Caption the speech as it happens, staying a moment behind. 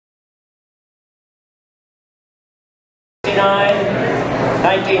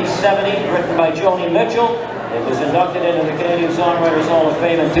1970, written by Joni Mitchell. It was inducted into the Canadian Songwriters Hall of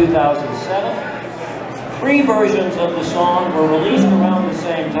Fame in 2007. 3 versions of the song were released around the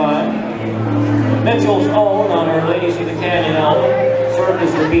same time. Mitchell's own on her Ladies of the Canyon album served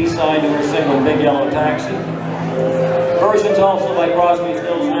as the B-side to her single Big Yellow Taxi. Versions also by Crosby,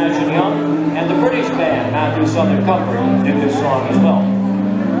 Stills, Nash & Young, and the British band Matthew Southern Comfort did this song as well.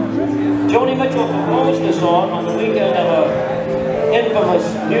 Joni Mitchell composed the song on the weekend of an infamous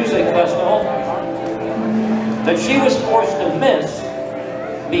music festival that she was forced to miss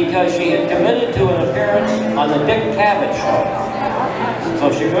because she had committed to an appearance on the Dick Cavett show,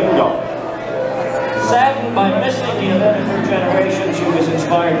 so she couldn't go. Saddened by missing the event of her generation, she was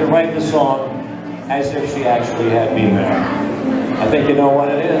inspired to write the song as if she actually had been there. I think you know what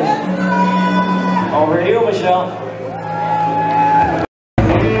it is. Over to you, Michelle.